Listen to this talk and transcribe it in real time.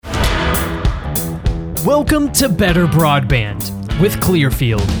Welcome to Better Broadband with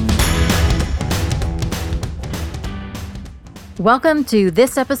Clearfield. Welcome to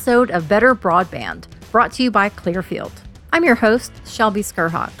this episode of Better Broadband, brought to you by Clearfield. I'm your host, Shelby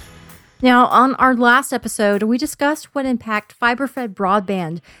Skurhawk. Now, on our last episode, we discussed what impact fiber-fed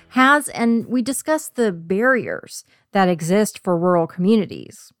broadband has, and we discussed the barriers that exist for rural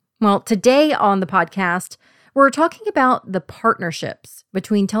communities. Well, today on the podcast, we're talking about the partnerships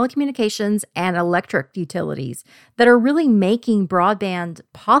between telecommunications and electric utilities that are really making broadband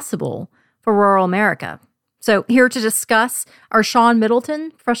possible for rural America. So here to discuss are Sean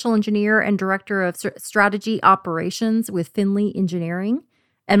Middleton, professional engineer and director of strategy operations with Finley Engineering,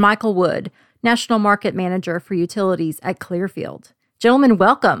 and Michael Wood, national market manager for utilities at Clearfield. Gentlemen,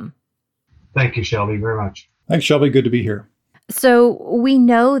 welcome. Thank you, Shelby, very much. Thanks, Shelby. Good to be here. So we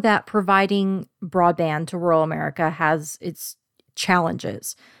know that providing broadband to rural America has its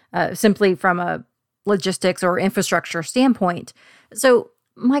challenges, simply from a logistics or infrastructure standpoint. So,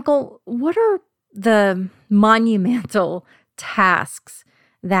 Michael, what are the monumental tasks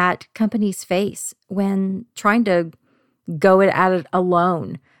that companies face when trying to go at it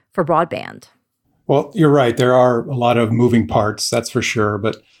alone for broadband? Well, you're right. There are a lot of moving parts, that's for sure.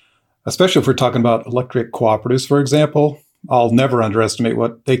 But especially if we're talking about electric cooperatives, for example, I'll never underestimate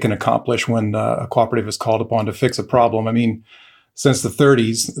what they can accomplish when a cooperative is called upon to fix a problem. I mean, since the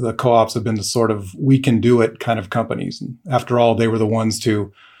 30s, the co-ops have been the sort of we can do it kind of companies. And after all, they were the ones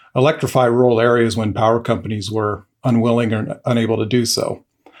to electrify rural areas when power companies were unwilling or unable to do so.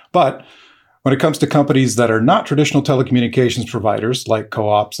 But when it comes to companies that are not traditional telecommunications providers, like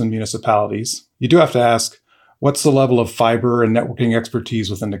co-ops and municipalities, you do have to ask, what's the level of fiber and networking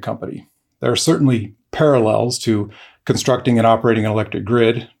expertise within the company? There are certainly parallels to constructing and operating an electric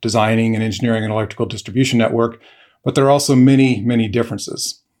grid, designing and engineering an electrical distribution network, but there are also many, many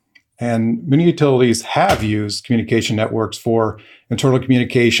differences. And many utilities have used communication networks for internal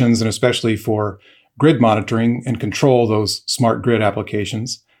communications and especially for grid monitoring and control those smart grid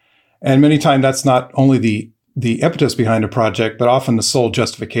applications. And many times that's not only the impetus behind a project, but often the sole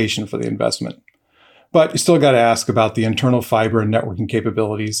justification for the investment. But you still got to ask about the internal fiber and networking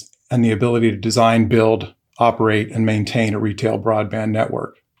capabilities and the ability to design, build, operate, and maintain a retail broadband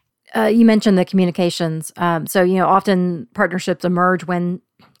network. You mentioned the communications. Often partnerships emerge when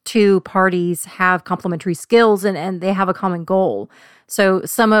two parties have complementary skills and they have a common goal. So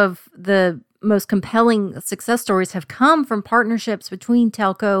some of the most compelling success stories have come from partnerships between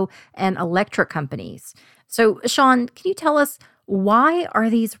telco and electric companies. So, Sean, can you tell us, why are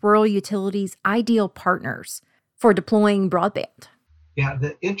these rural utilities ideal partners for deploying broadband? Yeah,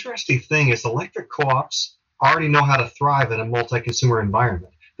 the interesting thing is electric co-ops already know how to thrive in a multi-consumer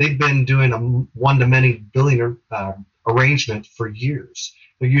environment. They've been doing a one-to-many billion arrangement for years.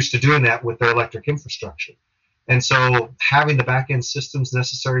 They're used to doing that with their electric infrastructure. And so having the back-end systems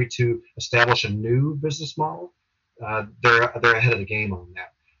necessary to establish a new business model, they're ahead of the game on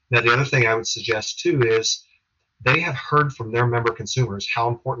that. Now, the other thing I would suggest, too, is they have heard from their member consumers how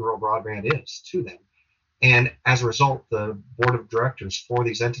important rural broadband is to them. And as a result, the board of directors for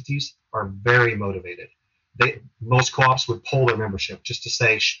these entities are very motivated. Most co-ops would poll their membership just to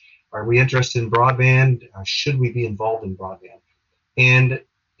say, are we interested in broadband? Should we be involved in broadband? And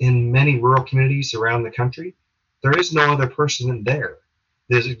in many rural communities around the country, there is no other person there.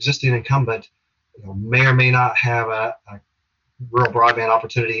 There's existing incumbent, may or may not have a rural broadband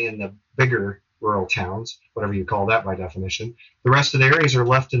opportunity in the bigger rural towns, whatever you call that by definition. The rest of the areas are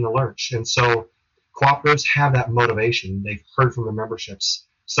left in the lurch. And so cooperatives have that motivation. They've heard from their memberships,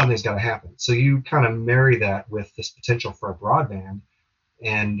 something's got to happen. So you kind of marry that with this potential for a broadband,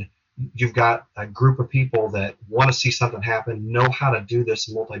 and you've got a group of people that want to see something happen, know how to do this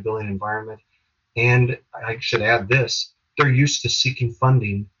multi-billion environment. And I should add this, they're used to seeking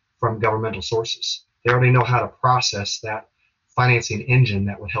funding from governmental sources. They already know how to process that financing engine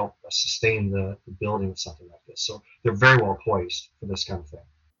that would help sustain the building of something like this. So they're very well poised for this kind of thing.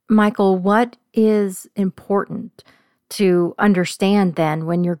 Michael, what is important to understand then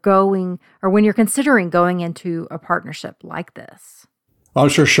when you're considering going into a partnership like this? Well, I'm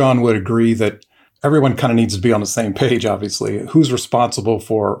sure Sean would agree that everyone kind of needs to be on the same page, obviously. Who's responsible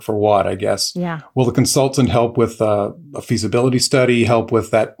for what, I guess? Yeah. Will the consultant help with a feasibility study, help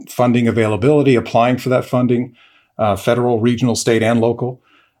with that funding availability, applying for that funding, federal, regional, state, and local?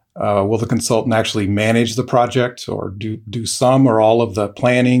 Will the consultant actually manage the project or do some or all of the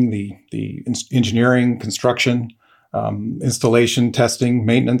planning, the engineering, construction, installation, testing,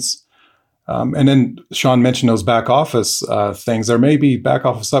 maintenance? And then Sean mentioned those back office things. There may be back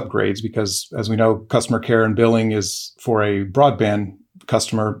office upgrades because, as we know, customer care and billing is for a broadband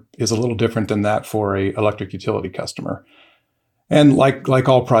customer is a little different than that for a electric utility customer. And like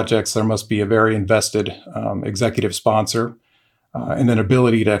all projects, there must be a very invested executive sponsor and an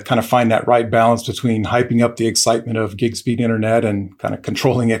ability to kind of find that right balance between hyping up the excitement of gig speed internet and kind of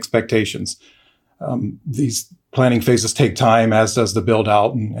controlling expectations. These planning phases take time, as does the build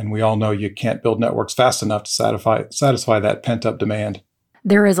out. And we all know you can't build networks fast enough to satisfy that pent up demand.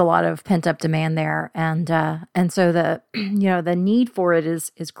 There is a lot of pent up demand there, and so the the need for it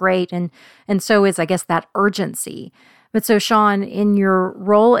is great, and so is, I guess, that urgency. But so, Sean, in your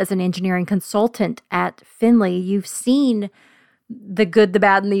role as an engineering consultant at Finley, you've seen the good, the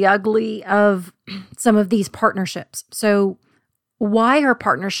bad, and the ugly of some of these partnerships. So why are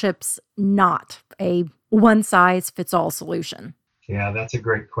partnerships not a one-size-fits-all solution? Yeah, that's a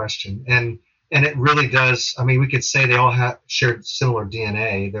great question. And it really does. I mean, we could say they all have shared similar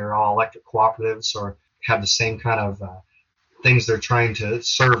DNA. They're all electric cooperatives or have the same kind of things they're trying to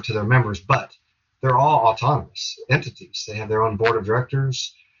serve to their members, but they're all autonomous entities. They have their own board of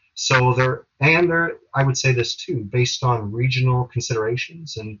directors. So they're, I would say this too, based on regional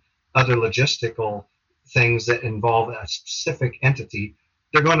considerations and other logistical things that involve a specific entity,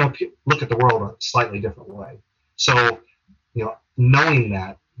 they're going to look at the world a slightly different way. So, knowing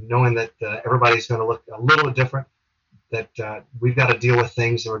that everybody's going to look a little different, that we've got to deal with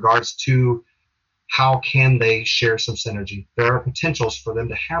things in regards to how can they share some synergy. There are potentials for them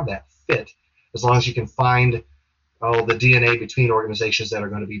to have that fit, as long as you can find the DNA between organizations that are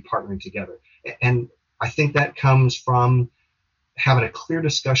going to be partnering together. And I think that comes from having a clear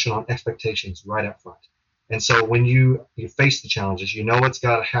discussion on expectations right up front. And so when you face the challenges, you know what's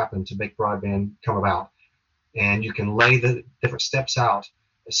got to happen to make broadband come about, and you can lay the different steps out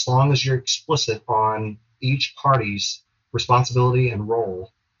as long as you're explicit on each party's responsibility and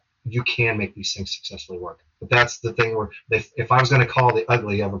role. You can make these things successfully work. But that's the thing where if I was going to call the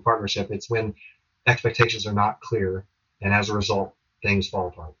ugly of a partnership, it's when expectations are not clear, and as a result, things fall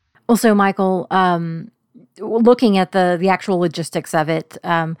apart. Well, so Michael, looking at the actual logistics of it,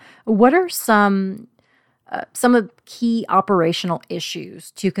 what are some of key operational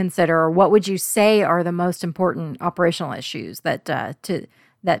issues to consider? What would you say are the most important operational issues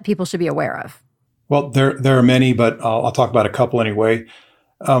that people should be aware of? Well, there are many, but I'll talk about a couple anyway.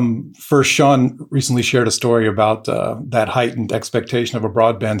 First, Sean recently shared a story about that heightened expectation of a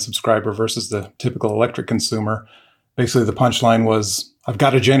broadband subscriber versus the typical electric consumer. Basically, the punchline was, I've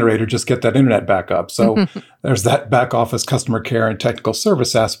got a generator, just get that internet back up. So there's that back office customer care and technical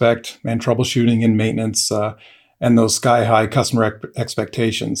service aspect, and troubleshooting and maintenance, and those sky-high customer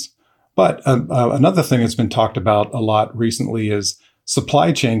expectations. But another thing that's been talked about a lot recently is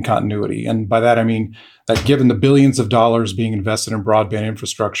supply chain continuity. And by that, I mean that given the billions of dollars being invested in broadband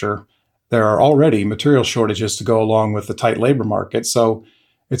infrastructure, there are already material shortages to go along with the tight labor market. So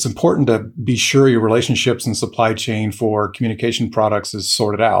it's important to be sure your relationships and supply chain for communication products is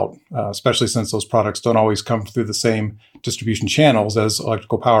sorted out, especially since those products don't always come through the same distribution channels as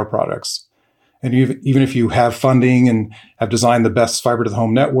electrical power products. And even if you have funding and have designed the best fiber to the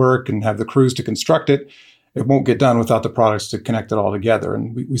home network and have the crews to construct it, it won't get done without the products to connect it all together.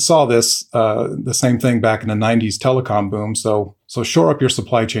 And we saw this, the same thing back in the 90s telecom boom. So shore up your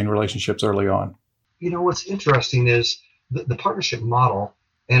supply chain relationships early on. What's interesting is the partnership model,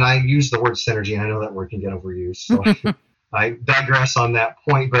 and I use the word synergy, and I know that word can get overused, so I digress on that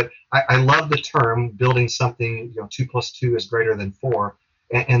point, but I love the term building something, 2 + 2 is greater than 4.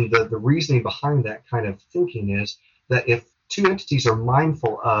 And the reasoning behind that kind of thinking is that if two entities are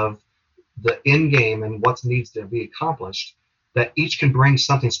mindful of the end game and what needs to be accomplished, that each can bring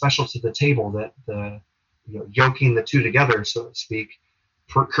something special to the table, that yoking the two together, so to speak,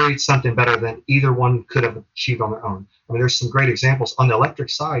 creates something better than either one could have achieved on their own. I mean, there's some great examples. On the electric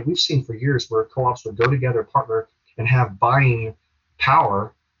side, we've seen for years where co-ops would go together, partner, and have buying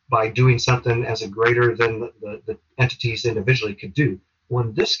power by doing something as a greater than the entities individually could do. Well,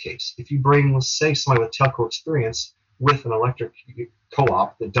 in this case, if you bring, let's say, somebody with telco experience with an electric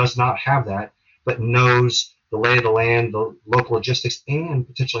co-op that does not have that, but knows the lay of the land, the local logistics, and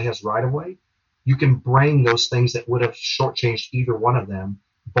potentially has right-of-way, you can bring those things that would have shortchanged either one of them,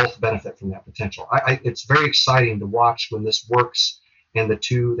 both benefit from that potential. It's very exciting to watch when this works and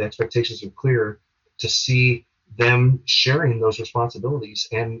the expectations are clear, to see them sharing those responsibilities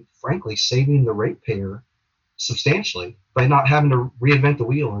and, frankly, saving the ratepayer substantially by not having to reinvent the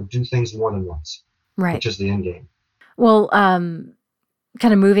wheel or do things more than once, right? Which is the end game. Well,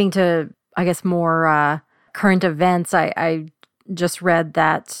 kind of moving to, I guess, more current events, I just read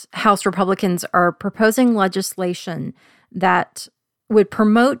that House Republicans are proposing legislation that would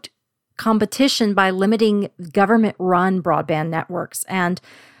promote competition by limiting government-run broadband networks and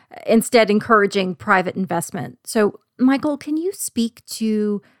instead encouraging private investment. So, Michael, can you speak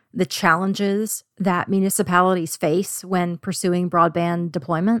to the challenges that municipalities face when pursuing broadband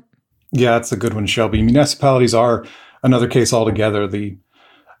deployment? Yeah, that's a good one, Shelby. Municipalities are another case altogether.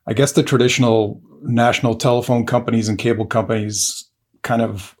 I guess the traditional national telephone companies and cable companies kind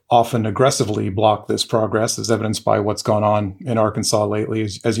of often aggressively block this progress, as evidenced by what's gone on in Arkansas lately,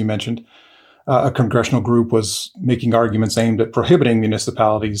 as you mentioned. A congressional group was making arguments aimed at prohibiting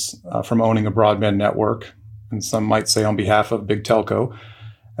municipalities from owning a broadband network, and some might say on behalf of big telco.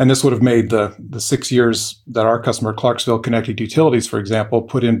 And this would have made the 6 years that our customer, Clarksville Connected Utilities, for example,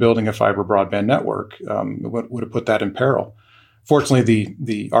 put in building a fiber broadband network, would have put that in peril. Fortunately,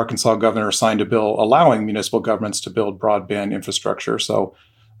 the Arkansas governor signed a bill allowing municipal governments to build broadband infrastructure, so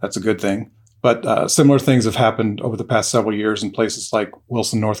that's a good thing. But similar things have happened over the past several years in places like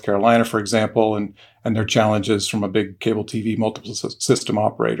Wilson, North Carolina, for example, and their challenges from a big cable TV multiple system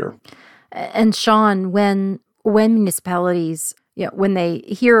operator. And Sean, when municipalities, when they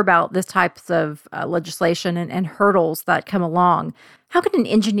hear about this types of legislation and hurdles that come along, how can an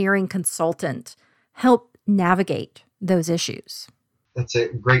engineering consultant help navigate those issues? That's a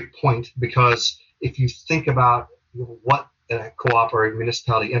great point, because if you think about what a co-op or a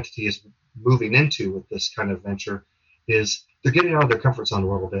municipality entity is moving into with this kind of venture, is they're getting out of their comfort zone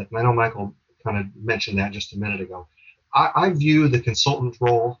a little bit. And I know Michael kind of mentioned that just a minute ago. I view the consultant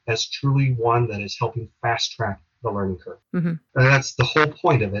role as truly one that is helping fast track the learning curve. Mm-hmm. And that's the whole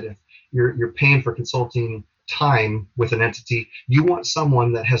point of it. If you're paying for consulting time with an entity, you want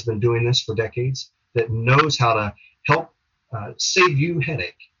someone that has been doing this for decades, that knows how to help save you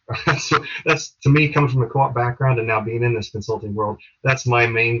headache. So that's, to me, coming from a co-op background and now being in this consulting world, that's my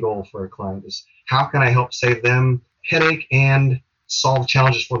main goal for a client, is how can I help save them headache and solve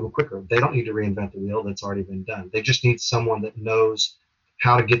challenges for them quicker. They don't need to reinvent the wheel. That's already been done. They just need someone that knows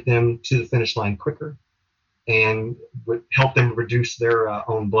how to get them to the finish line quicker and help them reduce their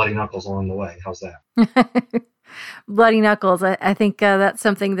own bloody knuckles along the way. How's that? Bloody knuckles. I think that's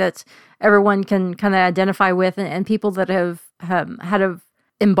something that everyone can kind of identify with, and people that have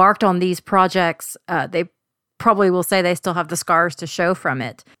embarked on these projects, they probably will say they still have the scars to show from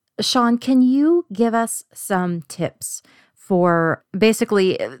it. Sean, can you give us some tips for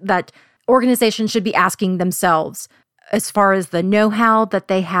basically that organizations should be asking themselves as far as the know-how that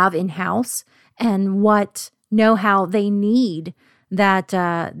they have in-house and what know-how they need that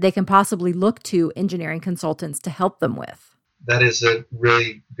they can possibly look to engineering consultants to help them with? That is a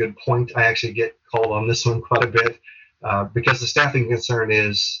really good point. I actually get called on this one quite a bit because the staffing concern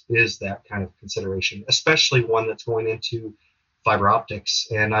is that kind of consideration, especially one that's going into fiber optics.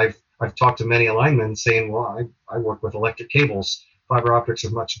 And I've talked to many linemen saying, well, I work with electric cables. Fiber optics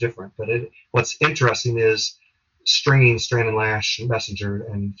are much different. But what's interesting is stringing, strand and lash, and messenger,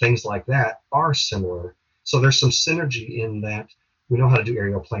 and things like that are similar. So there's some synergy in that. We know how to do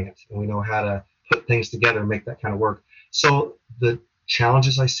aerial plant, and we know how to put things together and make that kind of work. So the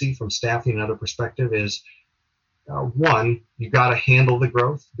challenges I see from staffing and other perspective is, one, you got to handle the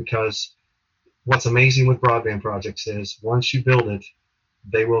growth, because what's amazing with broadband projects is once you build it,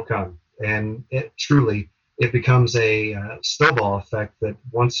 they will come. And it becomes a snowball effect that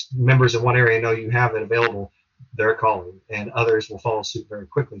once members in one area know you have it available, they're calling, and others will follow suit very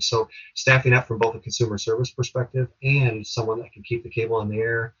quickly. So staffing up from both a consumer service perspective and someone that can keep the cable in the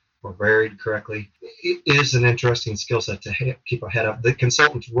air or buried correctly, it is an interesting skill set to keep ahead of. The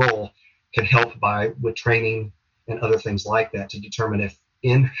consultant's role can help with training and other things like that to determine if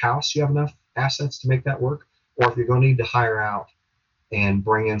in-house you have enough assets to make that work, or if you're going to need to hire out and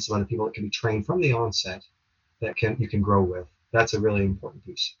bring in some other people that can be trained from the onset that you can grow with. That's a really important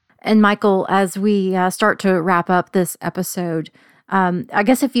piece. And Michael, as we start to wrap up this episode, I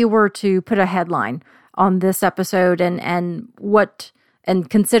guess if you were to put a headline on this episode and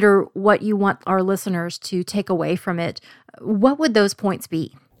consider what you want our listeners to take away from it, what would those points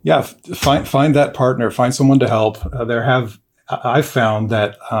be? Yeah, find that partner, find someone to help. I've found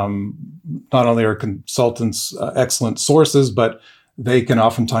that not only are consultants excellent sources, but they can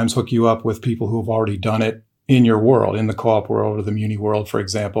oftentimes hook you up with people who have already done it in your world, in the co-op world or the muni world, for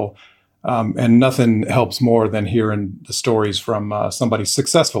example. And nothing helps more than hearing the stories from somebody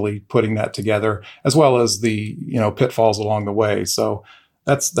successfully putting that together, as well as the pitfalls along the way. So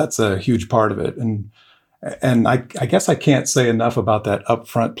that's a huge part of it. And I guess I can't say enough about that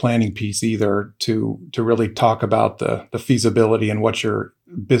upfront planning piece either, to really talk about the feasibility and what your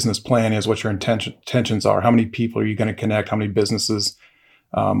business plan is, what your intentions are. How many people are you going to connect? How many businesses?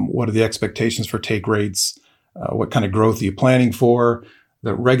 What are the expectations for take rates? What kind of growth are you planning for?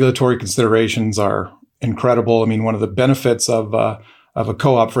 The regulatory considerations are incredible. I mean, one of the benefits of a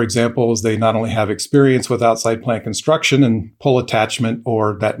co-op, for example, is they not only have experience with outside plant construction and pole attachment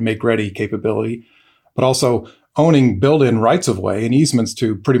or that make-ready capability, but also owning built-in rights-of-way and easements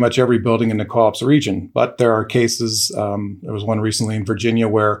to pretty much every building in the co-op's region. But there are cases, there was one recently in Virginia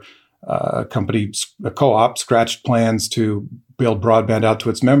where a co-op, scratched plans to build broadband out to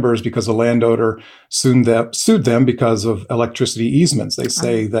its members because a landowner sued them because of electricity easements. They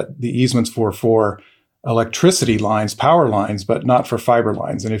say that the easements were for electricity lines, power lines, but not for fiber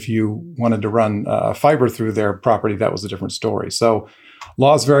lines. And if you wanted to run fiber through their property, that was a different story. So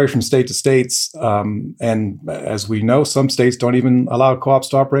laws vary from state to states. And as we know, some states don't even allow co-ops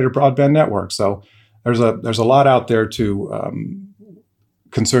to operate a broadband network. So there's a lot out there to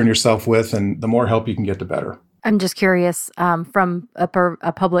concern yourself with, and the more help you can get, the better. I'm just curious from a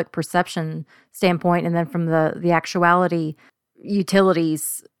public perception standpoint, and then from the actuality,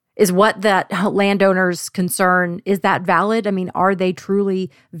 utilities, is what that landowner's concern, is that valid? I mean, are they truly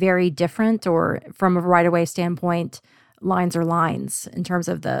very different, or from a right-of-way standpoint, lines are lines in terms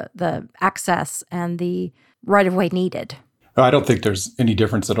of the access and the right-of-way needed? I don't think there's any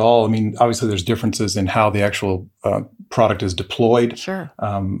difference at all. I mean, obviously there's differences in how the actual product is deployed. Sure.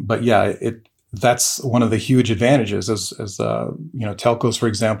 But yeah, that's one of the huge advantages as telcos, for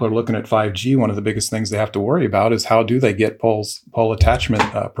example, are looking at 5G. One of the biggest things they have to worry about is how do they get pole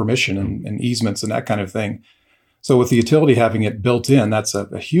attachment permission and easements and that kind of thing. So with the utility having it built in, that's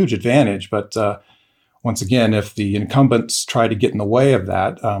a huge advantage. But once again, if the incumbents try to get in the way of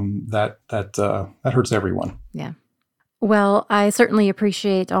that, that hurts everyone. Yeah. Well, I certainly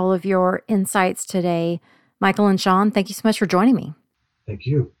appreciate all of your insights today. Michael and Sean, thank you so much for joining me. Thank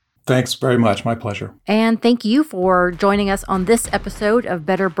you. Thanks very much. My pleasure. And thank you for joining us on this episode of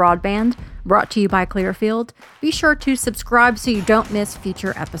Better Broadband, brought to you by Clearfield. Be sure to subscribe so you don't miss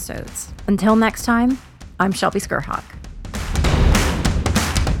future episodes. Until next time, I'm Shelby Skrhak.